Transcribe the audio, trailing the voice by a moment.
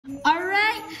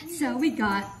So we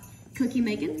got cookie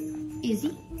making, Izzy.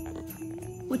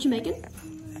 What you making?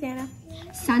 Santa.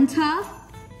 Santa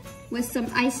with some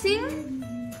icing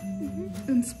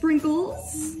and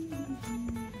sprinkles.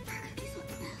 Her cookies look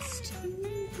the best.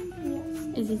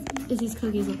 Izzy's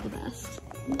cookies look the best.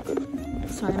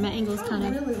 Sorry, my angle's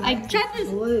kind of. I tried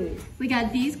this. We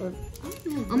got these. Oh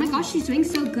my gosh, she's doing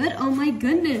so good. Oh my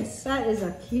goodness. That is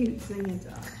a cute singing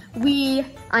dog.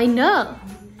 I know.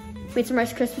 Made some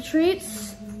Rice Krispie treats.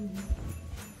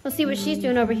 Let's see what she's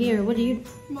doing over here. What do you?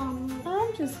 Mom,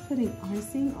 I'm just putting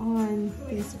icing on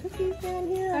these cookies down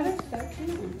here. That is so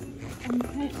cute. I'm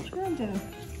trying to,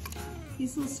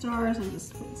 these little stars, I'm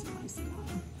just putting some icing on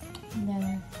them.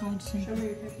 No, hard to. Show me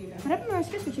your cookie dough. What happened to Rice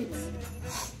Krispie treats?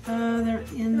 They're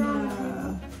in the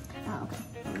Oh, okay.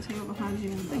 on the table behind you.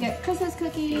 We got Christmas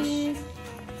cookies.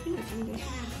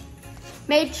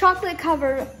 Made chocolate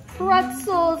covered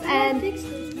pretzels and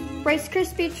Rice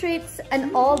Krispie treats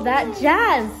and all that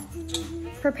jazz.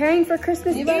 Preparing for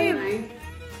Christmas Eve.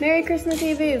 Merry Christmas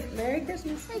Eve. Merry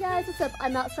Christmas. Hey guys, what's up?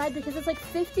 I'm outside because it's like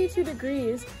 52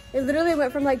 degrees. It literally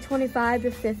went from like 25 to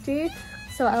 50.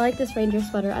 So I like this Ranger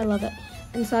sweater. I love it.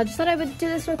 And so I just thought I would do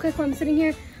this real quick while I'm sitting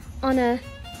here on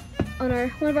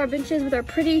one of our benches with our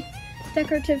pretty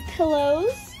decorative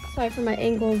pillows. Sorry for my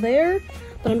angle there,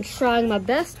 but I'm trying my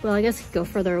best. Well, I guess I could go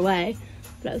further away,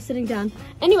 but I was sitting down.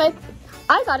 Anyway,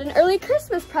 I got an early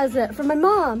Christmas present from my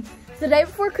mom the day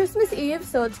before Christmas Eve,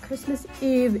 so it's Christmas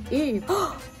Eve.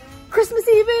 Christmas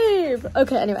Eve!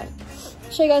 Okay, anyway,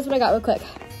 show you guys what I got real quick.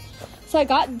 So I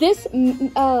got this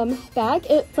bag.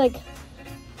 It's like,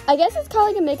 I guess it's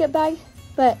called like a makeup bag,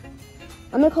 but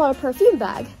I'm gonna call it a perfume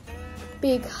bag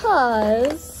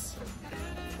because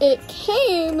it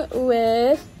came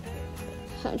with,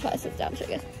 I'm trying to sit down, show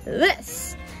you guys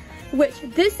this, which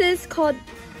this is called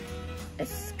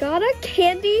Escada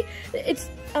Candy. It's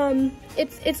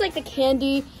like the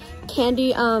candy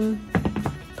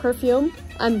perfume.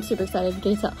 I'm super excited.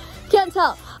 Can you tell? Can't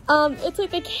tell. It's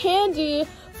like a candy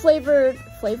flavor.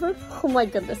 Oh my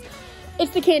goodness.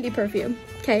 It's the candy perfume.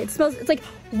 Okay, it smells, it's like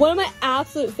one of my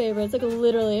absolute favorites. Like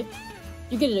literally,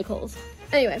 you get it at Kohl's.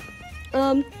 Anyway,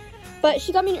 but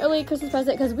she got me an early Christmas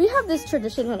present because we have this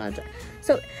tradition. Hold on.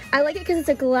 So I like it because it's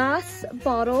a glass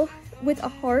bottle with a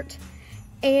heart,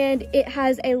 and it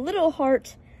has a little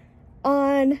heart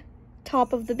on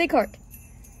top of the big heart.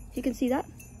 You can see that.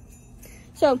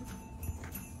 So,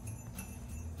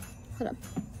 hold on.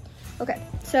 Okay,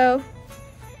 so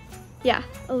yeah,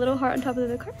 a little heart on top of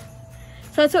the big heart.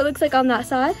 So that's what it looks like on that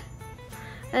side.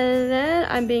 And then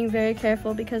I'm being very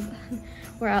careful because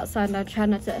we're outside and I try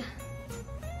not to.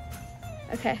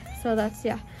 Okay, so that's,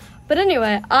 yeah. But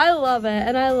anyway, I love it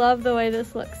and I love the way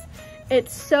this looks.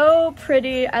 It's so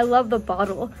pretty. I love the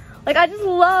bottle. Like, I just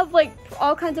love like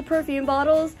all kinds of perfume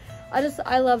bottles.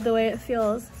 I love the way it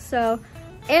feels. So,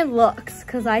 and looks,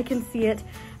 because I can see it.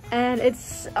 And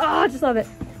it's, oh, I just love it.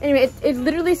 Anyway, it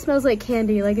literally smells like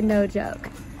candy, like no joke.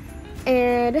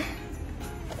 And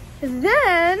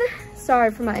then,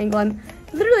 sorry for my angle, I'm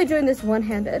literally doing this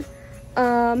one-handed.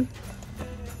 Okay,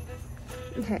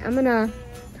 I'm gonna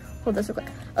hold this real quick.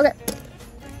 Okay,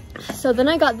 so then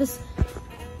I got this.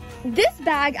 This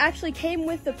bag actually came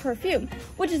with the perfume,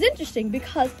 which is interesting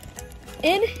because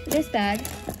in this bag,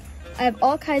 I have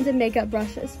all kinds of makeup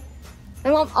brushes. My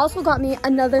mom also got me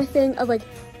another thing of like,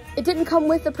 it didn't come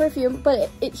with the perfume, but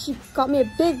she got me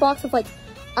a big box of like,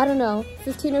 I don't know,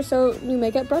 15 or so new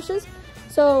makeup brushes.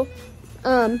 So,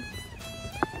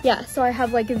 yeah, so I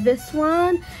have like this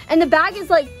one, and the bag is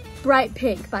like bright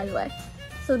pink, by the way.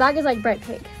 So the bag is like bright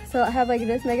pink. So I have like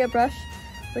this makeup brush,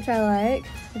 which I like.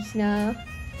 Just now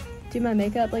do my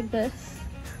makeup like this,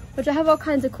 which I have all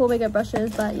kinds of cool makeup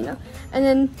brushes, but you know. And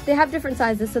then they have different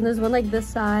sizes. So there's one like this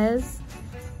size.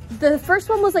 The first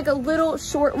one was like a little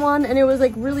short one, and it was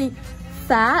like really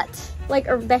fat. Like,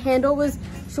 or the handle was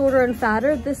shorter and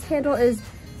fatter. This handle is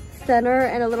thinner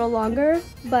and a little longer,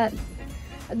 but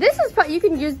this is probably, you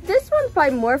can use, this one's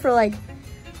probably more for like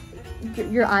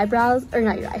your eyebrows, or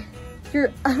not your eye,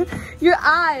 your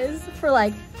eyes, for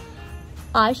like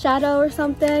eyeshadow or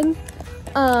something.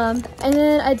 And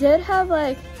then I did have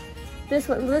like this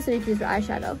one. This one you can use for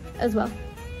eyeshadow as well.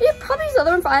 You could probably use the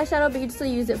other one for eyeshadow, but you still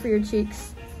use it for your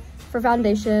cheeks, for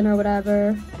foundation or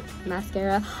whatever.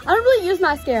 Mascara. I don't really use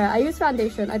mascara. I use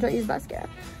foundation. I don't use mascara.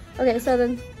 Okay, so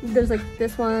then there's like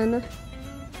this one.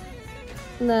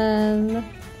 And then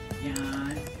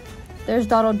there's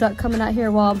Donald Duck coming out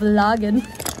here while vlogging.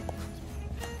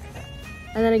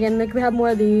 And then again, like we have more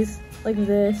of these, like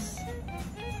this.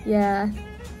 Yeah,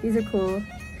 these are cool.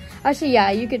 Actually, yeah,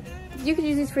 you could use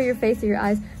these for your face or your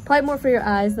eyes. Probably more for your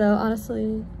eyes though,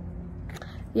 honestly.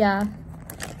 Yeah.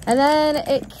 And then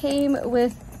it came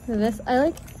with this.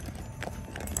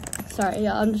 Sorry,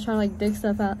 yeah, I'm just trying to like dig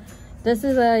stuff out. This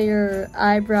is your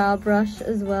eyebrow brush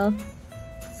as well.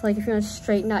 So like if you want to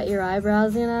straighten out your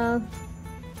eyebrows, you know,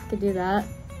 you could do that.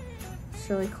 It's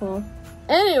really cool.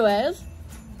 Anyways,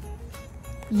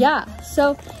 yeah,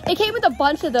 so it came with a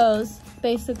bunch of those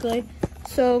basically.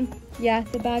 So yeah,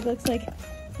 the bag looks like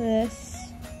this.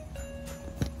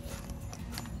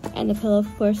 And the pillow,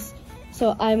 of course.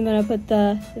 So I'm gonna put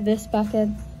this back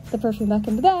in, the perfume back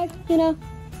in the bag, you know,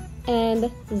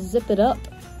 and zip it up.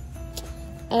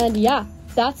 And yeah,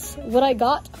 that's what I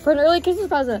got for an early Christmas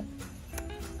present.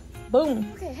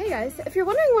 Boom. Okay, hey guys, if you're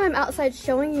wondering why I'm outside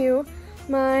showing you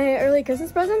my early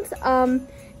Christmas presents,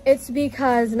 it's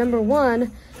because number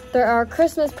one, there are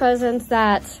Christmas presents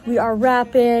that we are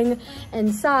wrapping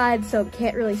inside, so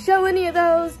can't really show any of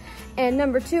those. And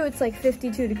number two, it's like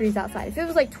 52 degrees outside. If it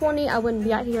was like 20, I wouldn't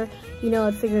be out here, you know,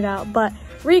 I'd figure it out. But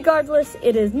regardless,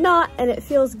 it is not, and it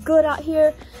feels good out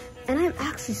here. And I'm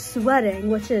actually sweating,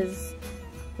 which is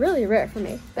really rare for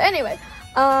me. But anyway,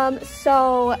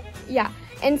 so yeah,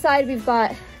 inside we've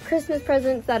got Christmas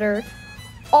presents that are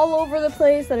all over the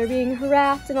place, that are being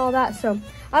wrapped and all that. So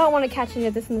I don't want to catch any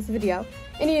of them in this video.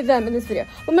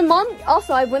 But my mom,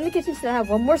 also, I went in the kitchen today, I have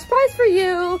one more surprise for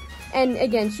you. And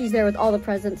again, she's there with all the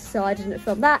presents, so I didn't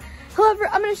film that. However,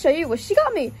 I'm gonna show you what she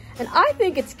got me. And I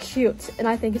think it's cute, and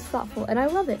I think it's thoughtful, and I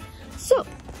love it. So,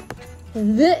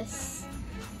 this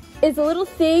is a little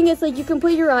thing. It's like you can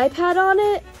put your iPad on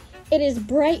it. It is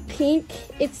bright pink.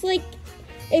 It's like,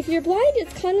 if you're blind,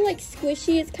 it's kind of like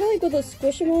squishy. It's kind of like with those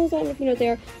Squishmallows. I don't know if you know what they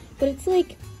are, but it's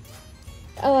like,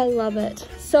 oh, I love it.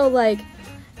 So like,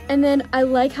 and then I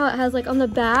like how it has like on the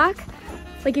back,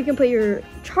 like you can put your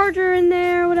charger in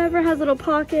there or whatever. It has little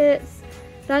pockets.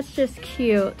 That's just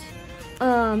cute.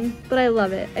 But I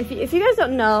love it. If you guys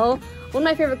don't know, one of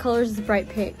my favorite colors is bright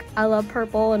pink. I love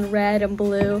purple and red and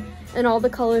blue and all the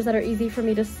colors that are easy for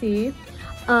me to see.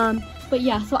 But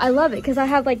yeah, so I love it because I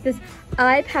have like this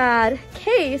iPad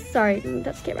case. Sorry,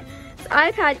 that's the camera. This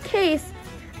iPad case,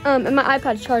 and my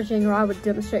iPad's charging, or I would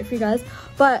demonstrate for you guys,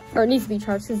 but, or it needs to be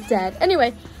charged because it's dead.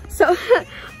 Anyway, so,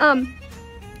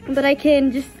 but I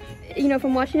can just, you know,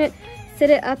 from watching it, sit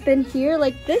it up in here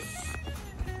like this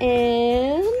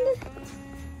and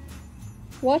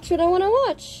watch what I want to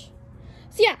watch.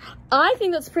 So yeah, I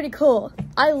think that's pretty cool.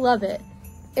 I love it.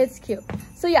 It's cute.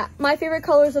 So yeah, my favorite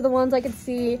colors are the ones I can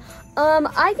see.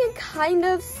 I can kind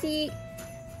of see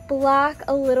black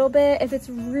a little bit if it's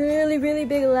really, really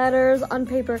big letters on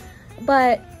paper,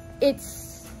 but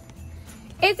it's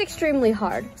extremely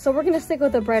hard. So we're gonna stick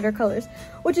with the brighter colors,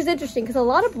 which is interesting because a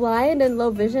lot of blind and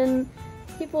low vision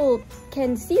people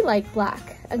can see like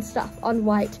black and stuff on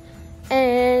white.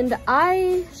 And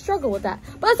I struggle with that,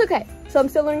 but that's okay. So I'm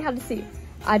still learning how to see.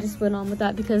 I just went on with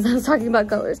that because I was talking about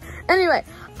colors. Anyway,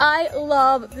 I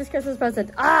love this Christmas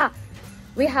present.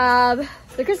 We have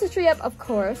the Christmas tree up, of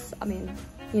course. I mean,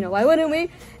 you know, why wouldn't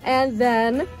we? And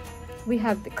then we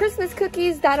have the Christmas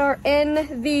cookies that are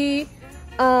in the,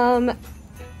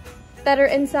 that are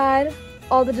inside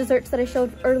all the desserts that I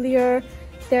showed earlier.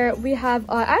 There we have,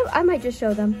 I might just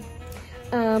show them.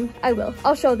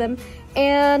 I'll show them.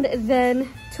 And then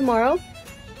tomorrow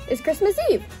is Christmas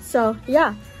Eve. So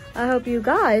yeah. I hope you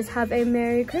guys have a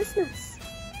Merry Christmas.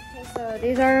 Okay, so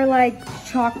these are like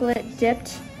chocolate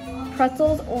dipped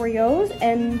pretzels, Oreos,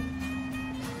 and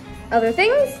other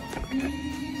things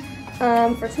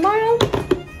for tomorrow.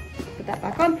 Put that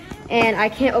back on. And I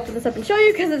can't open this up and show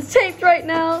you because it's taped right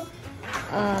now.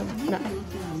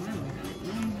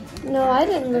 No, I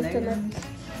didn't lift it up.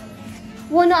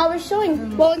 Well, no, I was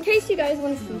showing. Well, in case you guys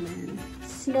want to see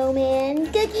snowman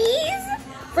cookies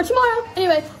for tomorrow.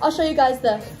 Anyway, I'll show you guys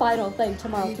the final thing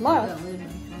tomorrow.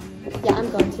 Yeah,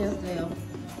 I'm going to.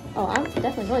 Oh, I'm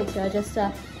definitely going to. I just,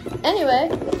 anyway,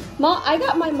 I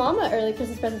got my mom an early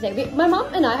Christmas present today. My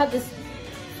mom and I have this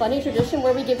funny tradition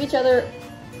where we give each other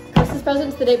Christmas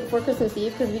presents the day before Christmas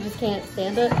Eve because we just can't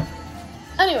stand it.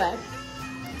 Anyway,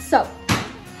 so,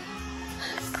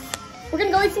 we're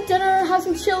gonna go eat some dinner, have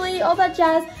some chili, all that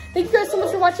jazz. Thank you guys so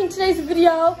much for watching today's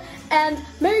video, and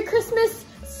Merry Christmas.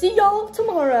 See y'all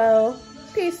tomorrow.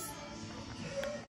 Peace.